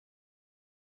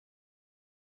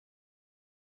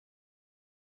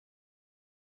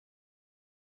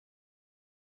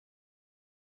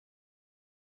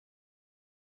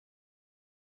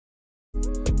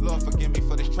Lord forgive me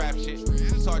for this trap shit.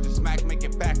 Sergeant Smack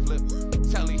making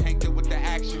backflip. Telly Hank did with the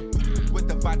action. With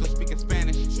the vital speaking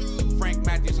Spanish. Frank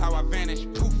Matthews, how I vanish.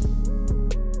 Poof.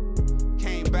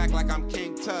 Came back like I'm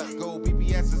King Tut. Gold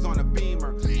BBS is on a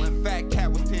beamer. When Fat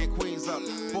Cat was 10 queens up.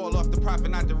 Ball off the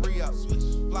profit, not the re-up.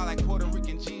 Fly like Puerto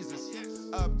Rican Jesus.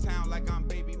 Uptown like I'm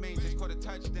Baby Maine. Just caught a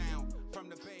touchdown from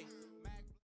the Bay.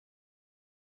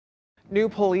 New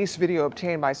police video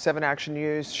obtained by 7 Action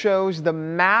News shows the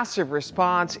massive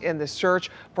response in the search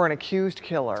for an accused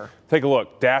killer. Take a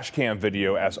look. Dash cam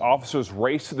video as officers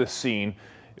race to the scene.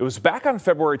 It was back on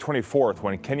February 24th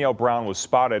when Kenyel Brown was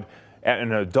spotted at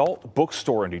an adult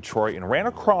bookstore in Detroit and ran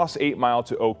across 8 Mile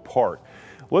to Oak Park.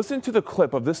 Listen to the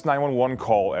clip of this 911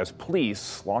 call as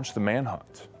police launched the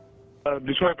manhunt.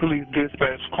 Detroit Police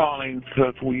Dispatch calling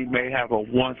because we may have a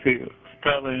wanted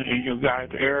felon in your guys'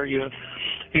 area.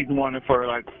 He's wanted for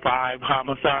like 5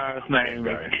 homicides. Name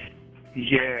it.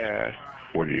 Yeah.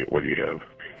 What do you have?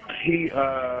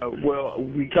 Well,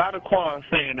 we got a call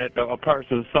saying that a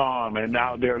person saw him, and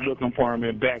now they're looking for him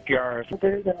in backyards.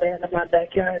 There's a man in my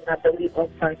backyard, and I believe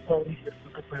outside police is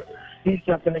looking for him. He's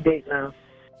jumping the gate now.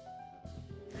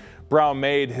 Brown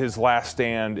made his last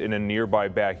stand in a nearby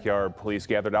backyard. Police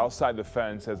gathered outside the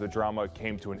fence as the drama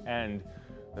came to an end.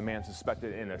 The man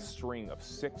suspected in a string of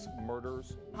 6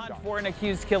 murders. Hunt for an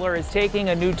accused killer is taking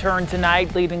a new turn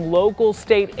tonight, leading local,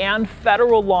 state, and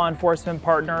federal law enforcement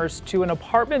partners to an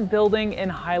apartment building in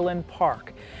Highland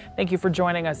Park. Thank you for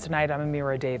joining us tonight. I'm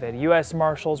Amira David. U.S.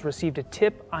 Marshals received a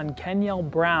tip on Kenyel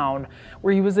Brown,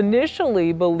 where he was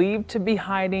initially believed to be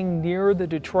hiding near the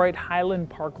Detroit Highland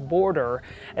Park border.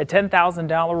 A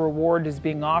 $10,000 reward is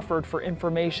being offered for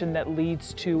information that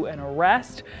leads to an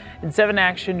arrest. And 7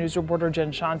 Action News reporter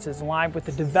Jen Shantz is live with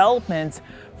the developments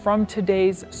from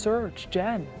today's search.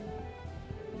 Jen.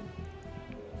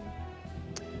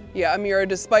 Yeah, Amira,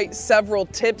 despite several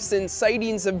tips and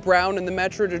sightings of Brown in the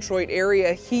Metro Detroit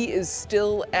area, he is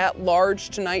still at large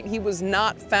tonight. He was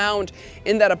not found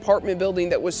in that apartment building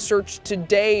that was searched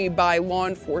today by law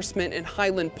enforcement in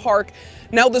Highland Park.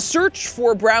 Now, the search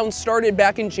for Brown started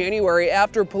back in January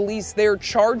after police there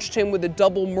charged him with a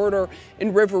double murder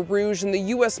in River Rouge. And the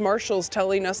U.S. Marshals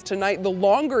telling us tonight the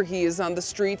longer he is on the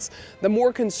streets, the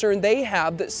more concern they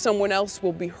have that someone else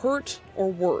will be hurt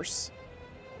or worse.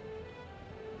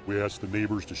 We asked the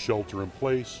neighbors to shelter in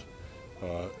place.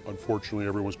 Unfortunately,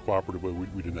 everyone's cooperative, but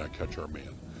we did not catch our man.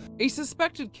 A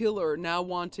suspected killer now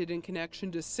wanted in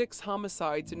connection to 6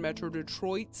 homicides in Metro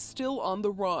Detroit, still on the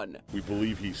run. We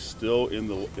believe he's still in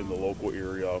the local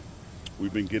area.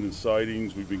 We've been getting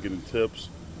sightings, we've been getting tips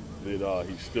that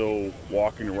he's still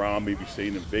walking around, maybe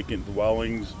staying in vacant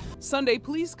dwellings. Sunday,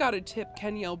 police got a tip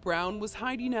Kenyel Brown was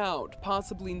hiding out,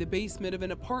 possibly in the basement of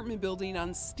an apartment building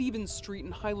on Stevens Street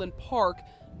in Highland Park,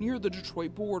 near the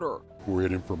Detroit border. We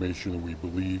had information that we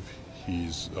believe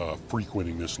he's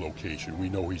frequenting this location. We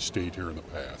know he stayed here in the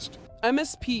past.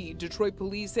 MSP, Detroit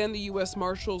Police, and the U.S.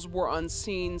 Marshals were on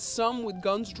scene, some with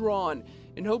guns drawn,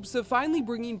 in hopes of finally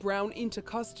bringing Brown into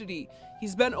custody.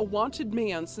 He's been a wanted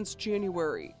man since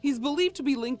January. He's believed to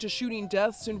be linked to shooting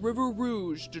deaths in River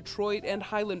Rouge, Detroit, and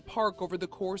Highland Park over the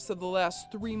course of the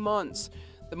last 3 months.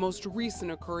 The most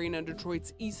recent occurring on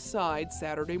Detroit's east side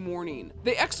Saturday morning.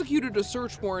 They executed a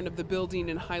search warrant of the building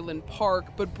in Highland Park,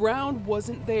 but Brown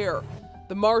wasn't there.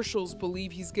 The marshals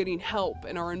believe he's getting help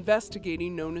and are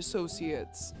investigating known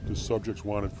associates. The subject's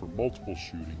wanted for multiple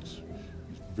shootings.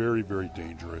 He's very, very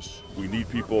dangerous. We need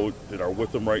people that are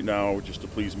with him right now just to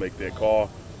please make that call.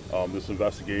 This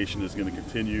investigation is going to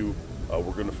continue.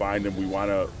 We're going to find him. We want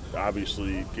to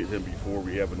obviously get him before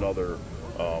we have another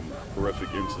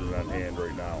horrific incident on hand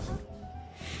right now.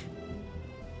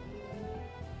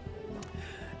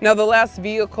 Now, the last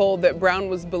vehicle that Brown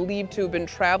was believed to have been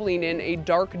traveling in, a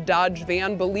dark Dodge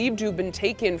van, believed to have been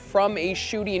taken from a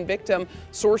shooting victim.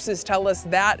 Sources tell us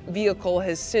that vehicle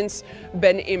has since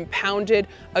been impounded.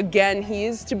 Again, he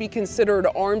is to be considered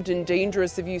armed and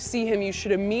dangerous. If you see him, you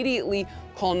should immediately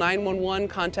call 911,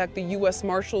 contact the U.S.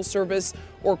 Marshals Service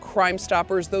or Crime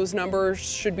Stoppers. Those numbers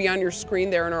should be on your screen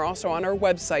there and are also on our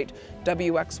website,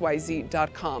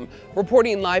 WXYZ.com.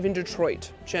 Reporting live in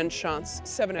Detroit, Jen Shantz,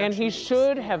 7 Action And he News.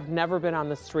 should have never been on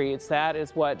the streets. That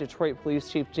is what Detroit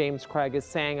Police Chief James Craig is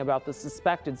saying about the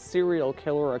suspected serial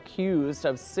killer accused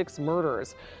of 6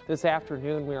 murders. This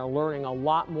afternoon, we are learning a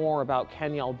lot more about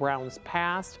Kenyel Brown's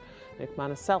past. Nick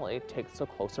Monticelli takes a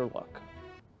closer look.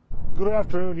 Good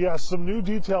afternoon. Yes, some new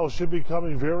details should be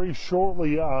coming very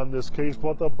shortly on this case,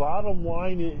 but the bottom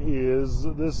line is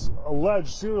this alleged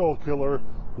serial killer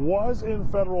was in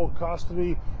federal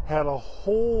custody, had a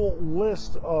whole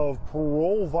list of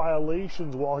parole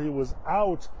violations while he was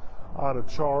out on a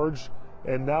charge,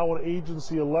 And now an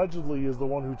agency allegedly is the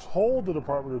one who told the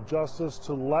Department of Justice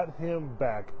to let him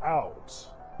back out.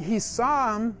 He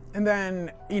saw him, and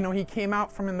then, he came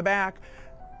out from in the back,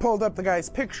 pulled up the guy's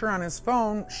picture on his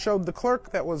phone, showed the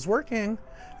clerk that was working,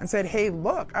 and said, "Hey,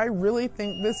 look, I really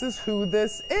think this is who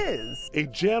this is." A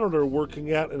janitor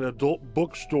working at an adult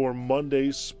bookstore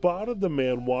Monday spotted the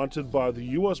man wanted by the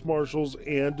U.S. Marshals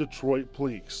and Detroit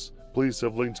police. Police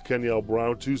have linked Kenyel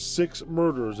Brown to 6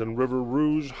 murders in River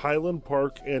Rouge, Highland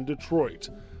Park, and Detroit.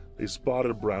 They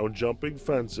spotted Brown jumping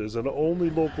fences, and only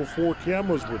local 4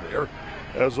 cameras were there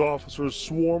as officers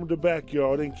swarmed the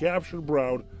backyard and captured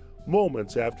Brown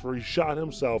moments after he shot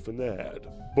himself in the head.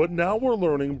 But now we're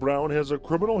learning Brown has a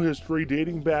criminal history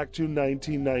dating back to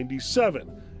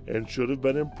 1997 and should have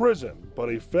been in prison, but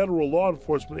a federal law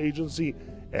enforcement agency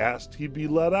asked he be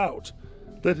let out.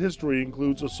 That history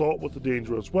includes assault with a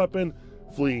dangerous weapon,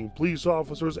 fleeing police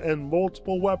officers, and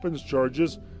multiple weapons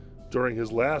charges. During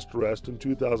his last arrest in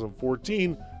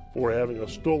 2014 for having a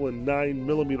stolen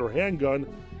 9mm handgun,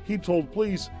 he told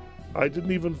police, "I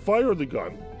didn't even fire the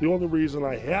gun. The only reason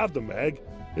I have the mag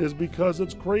is because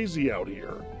it's crazy out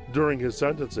here." During his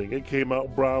sentencing, it came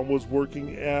out Brown was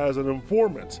working as an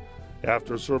informant.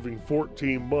 After serving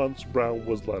 14 months, Brown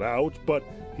was let out, but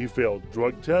he failed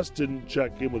drug tests, didn't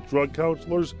check in with drug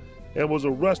counselors, and was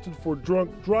arrested for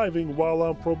drunk driving while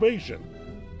on probation.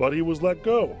 But he was let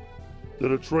go. The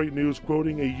Detroit News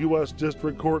quoting a U.S.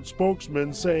 District Court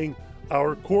spokesman saying,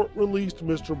 "Our court released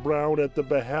Mr. Brown at the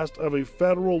behest of a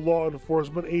federal law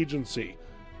enforcement agency.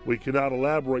 We cannot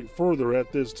elaborate further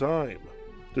at this time."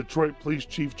 Detroit Police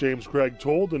Chief James Craig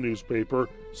told the newspaper,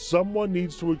 "Someone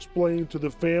needs to explain to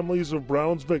the families of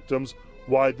Brown's victims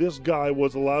why this guy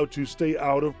was allowed to stay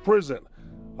out of prison.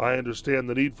 I understand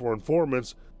the need for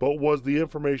informants, but was the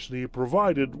information he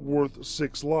provided worth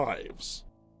 6 lives?"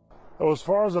 Now, as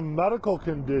far as a medical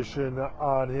condition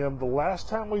on him, the last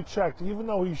time we checked, even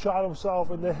though he shot himself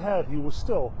in the head, he was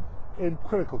still in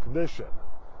critical condition.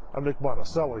 I'm Nick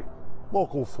Monticelli,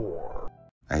 Local 4.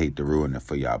 I hate to ruin it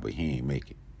for y'all, but he ain't make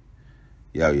it.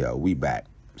 Yo, we back.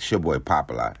 It's your boy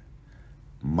Popalot.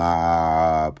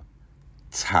 Mobb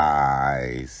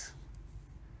ties.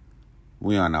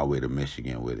 We on our way to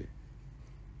Michigan with it.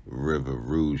 River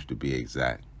Rouge to be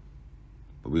exact.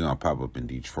 But we gonna pop up in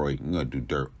Detroit. We're gonna do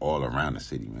dirt all around the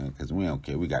city, man, because we don't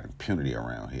care. We got impunity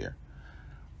around here.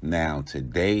 Now,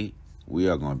 today, we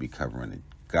are gonna be covering a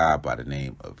guy by the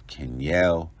name of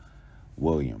Kenyel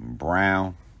William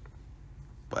Brown,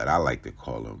 but I like to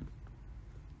call him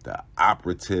the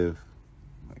Operative,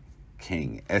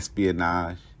 King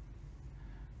Espionage,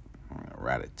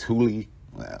 Ratatouille,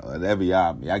 whatever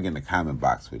y'all get in the comment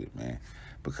box with it, man,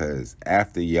 because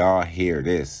after y'all hear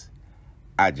this,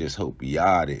 I just hope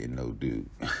y'all didn't know, dude.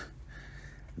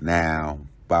 Now,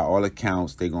 by all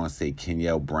accounts, they're going to say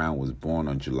Kenyel Brown was born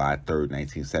on July 3rd,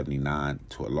 1979,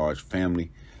 to a large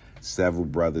family, several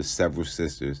brothers, several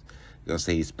sisters. They're going to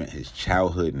say he spent his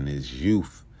childhood and his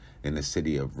youth in the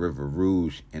city of River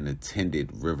Rouge and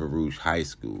attended River Rouge High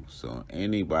School. So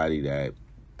anybody that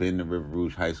been to River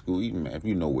Rouge High School, even if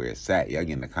you know where it's at, y'all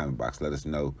get in the comment box, let us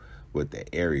know what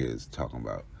the area is talking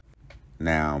about.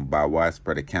 Now, by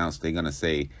widespread accounts, they're going to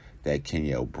say that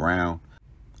Kenyel Brown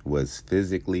was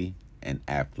physically and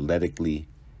athletically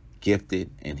gifted,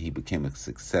 and he became a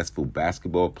successful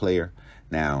basketball player.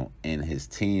 Now, in his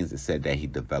teens, it said that he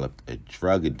developed a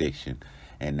drug addiction,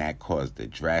 and that caused a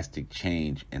drastic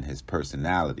change in his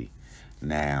personality.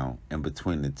 Now, in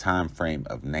between the time frame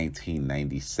of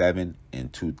 1997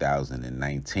 and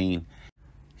 2019,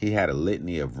 he had a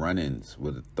litany of run-ins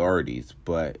with authorities,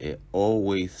 but it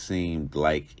always seemed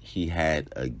like he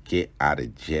had a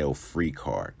get-out-of-jail-free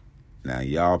card. Now,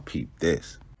 y'all peep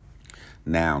this.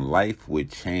 Now, life would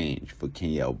change for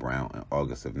Kenyel Brown in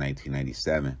August of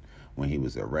 1997 when he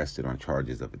was arrested on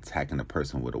charges of attacking a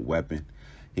person with a weapon.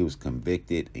 He was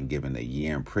convicted and given a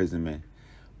year imprisonment,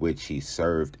 which he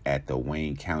served at the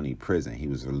Wayne County Prison. He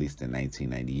was released in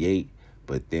 1998.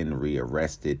 But then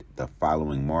rearrested the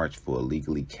following March for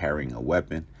illegally carrying a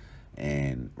weapon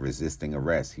and resisting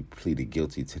arrest. He pleaded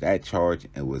guilty to that charge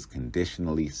and was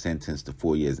conditionally sentenced to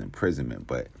 4 years imprisonment.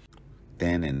 But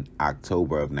then in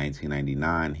October of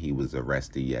 1999, he was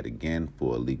arrested yet again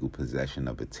for illegal possession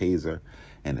of a taser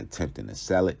and attempting to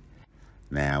sell it.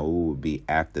 Now, it would be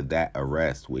after that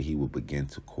arrest where he would begin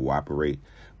to cooperate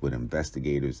with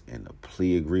investigators in a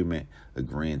plea agreement,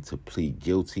 agreeing to plead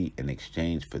guilty in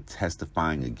exchange for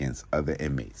testifying against other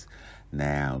inmates.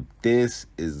 Now, this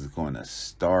is going to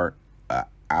start an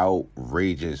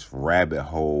outrageous rabbit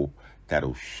hole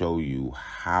that'll show you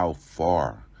how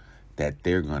far that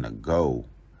they're going to go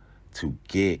to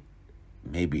get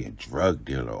maybe a drug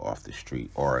dealer off the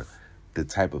street, or the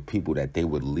type of people that they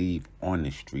would leave on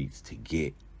the streets to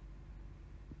get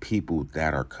people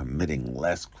that are committing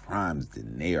less crimes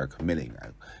than they are committing.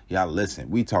 Y'all listen,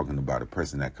 we talking about a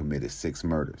person that committed 6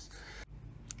 murders.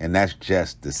 And that's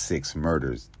just the 6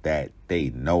 murders that they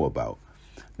know about.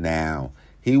 Now,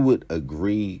 he would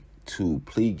agree to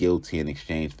plead guilty in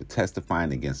exchange for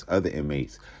testifying against other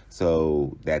inmates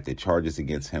so that the charges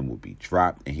against him would be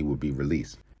dropped and he would be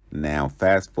released. Now,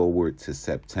 fast forward to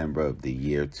September of the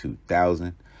year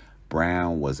 2000.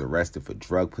 Brown was arrested for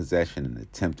drug possession and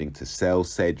attempting to sell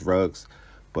said drugs,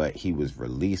 but he was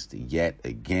released yet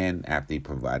again after he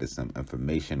provided some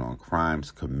information on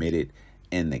crimes committed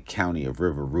in the county of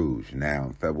River Rouge. Now,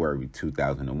 in February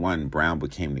 2001, Brown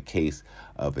became the case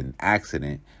of an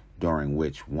accident during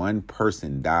which one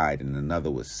person died and another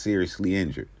was seriously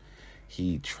injured.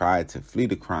 He tried to flee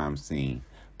the crime scene,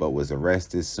 but was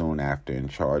arrested soon after and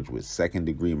charged with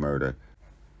second-degree murder,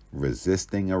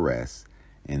 resisting arrest,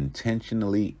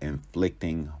 intentionally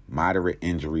inflicting moderate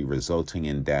injury resulting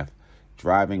in death,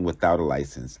 driving without a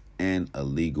license, and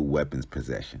illegal weapons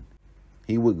possession.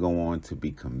 He would go on to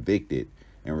be convicted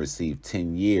and receive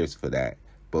 10 years for that,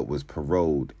 but was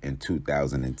paroled in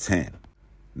 2010.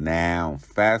 Now,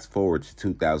 fast forward to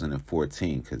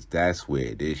 2014, because that's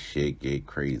where this shit get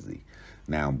crazy.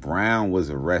 Now, Brown was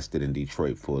arrested in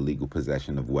Detroit for illegal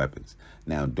possession of weapons.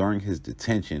 Now, during his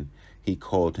detention, he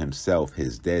called himself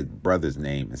his dead brother's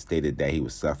name and stated that he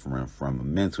was suffering from a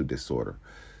mental disorder.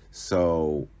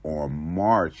 So on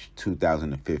March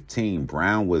 2015,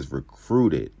 Brown was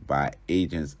recruited by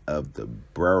agents of the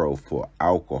Bureau for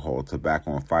Alcohol,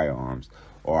 Tobacco, and Firearms,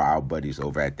 or our buddies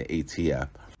over at the ATF.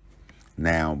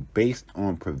 Now, based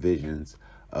on provisions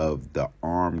of the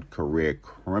Armed Career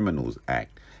Criminals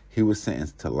Act, he was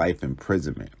sentenced to life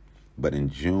imprisonment. But in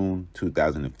June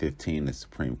 2015, the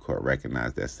Supreme Court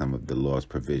recognized that some of the law's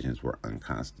provisions were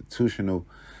unconstitutional,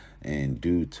 and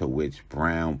due to which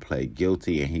Brown pled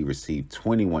guilty and he received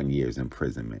 21 years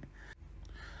imprisonment.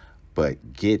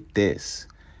 But get this,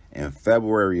 in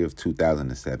February of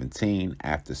 2017,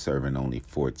 after serving only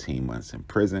 14 months in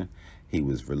prison, he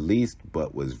was released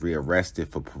but was rearrested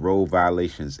for parole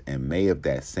violations in May of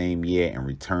that same year and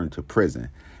returned to prison.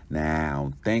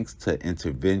 Now, thanks to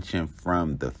intervention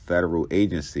from the federal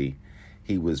agency,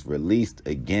 he was released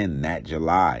again that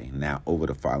July. Now, over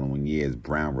the following years,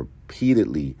 Brown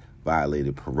repeatedly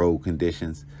violated parole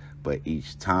conditions, but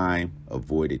each time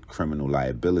avoided criminal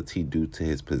liability due to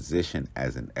his position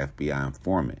as an FBI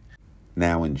informant.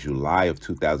 Now, in July of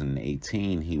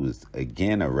 2018, he was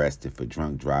again arrested for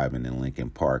drunk driving in Lincoln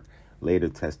Park, later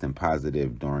testing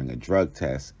positive during a drug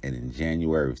test, and in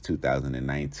January of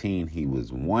 2019, he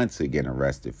was once again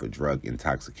arrested for drug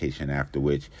intoxication, after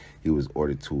which he was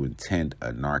ordered to attend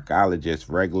a narcologist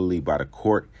regularly by the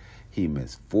court. He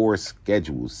missed 4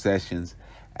 scheduled sessions,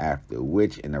 after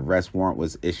which an arrest warrant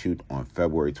was issued on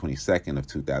February 22nd of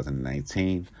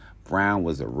 2019. Brown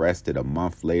was arrested a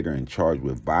month later and charged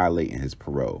with violating his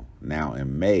parole. Now,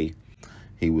 in May,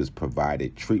 he was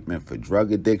provided treatment for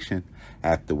drug addiction,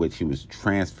 after which he was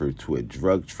transferred to a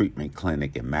drug treatment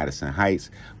clinic in Madison Heights,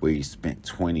 where he spent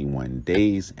 21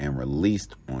 days and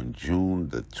released on June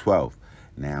the 12th.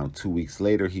 Now, 2 weeks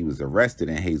later, he was arrested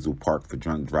in Hazel Park for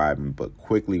drunk driving, but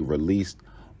quickly released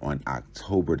on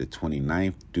October the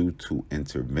 29th due to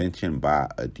intervention by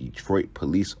a Detroit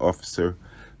police officer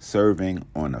serving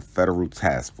on a federal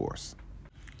task force.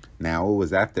 Now, it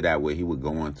was after that where he would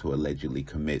go on to allegedly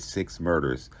commit 6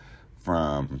 murders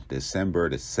from December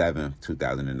the 7th,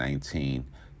 2019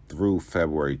 through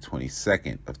February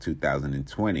 22nd of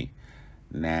 2020.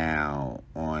 Now,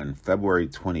 on February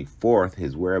 24th,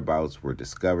 his whereabouts were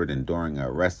discovered, and during an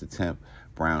arrest attempt,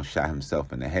 Brown shot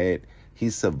himself in the head.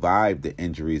 He survived the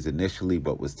injuries initially,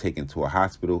 but was taken to a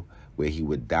hospital where he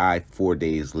would die 4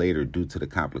 days later due to the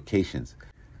complications.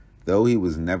 Though he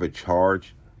was never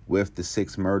charged with the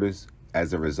 6 murders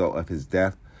as a result of his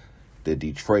death, the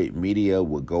Detroit media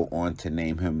would go on to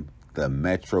name him the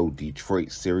Metro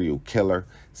Detroit serial killer,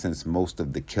 since most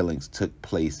of the killings took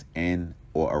place in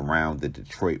or around the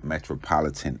Detroit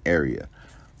metropolitan area.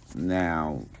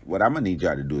 Now, what I'm going to need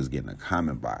y'all to do is get in the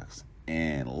comment box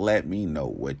and let me know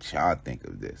what y'all think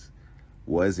of this.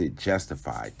 Was it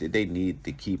justified? Did they need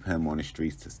to keep him on the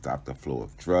streets to stop the flow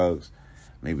of drugs?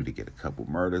 Maybe to get a couple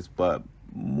murders? But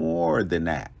more than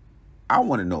that, I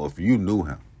want to know if you knew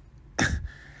him.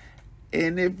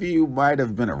 And if you might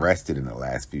have been arrested in the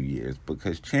last few years,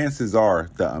 because chances are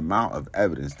the amount of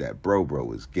evidence that Bro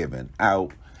was giving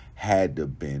out had to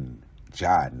have been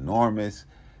ginormous,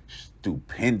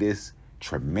 stupendous,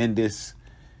 tremendous,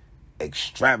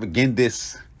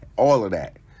 extravagandous, all of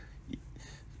that.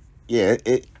 yeah,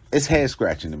 it's head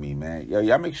scratching to me, man. Yo,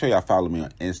 y'all make sure y'all follow me on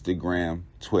Instagram,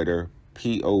 Twitter,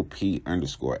 POP_A_LOT.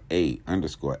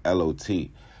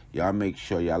 Y'all make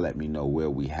sure y'all let me know where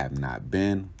we have not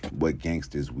been, what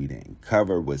gangsters we didn't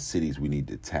cover, what cities we need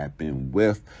to tap in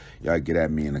with. Y'all get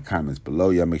at me in the comments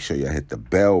below. Y'all make sure y'all hit the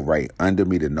bell right under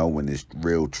me to know when this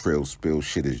real trill spill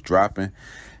shit is dropping.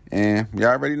 And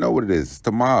y'all already know what it is. It's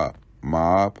the Mobb.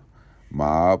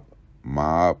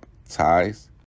 Mobb ties.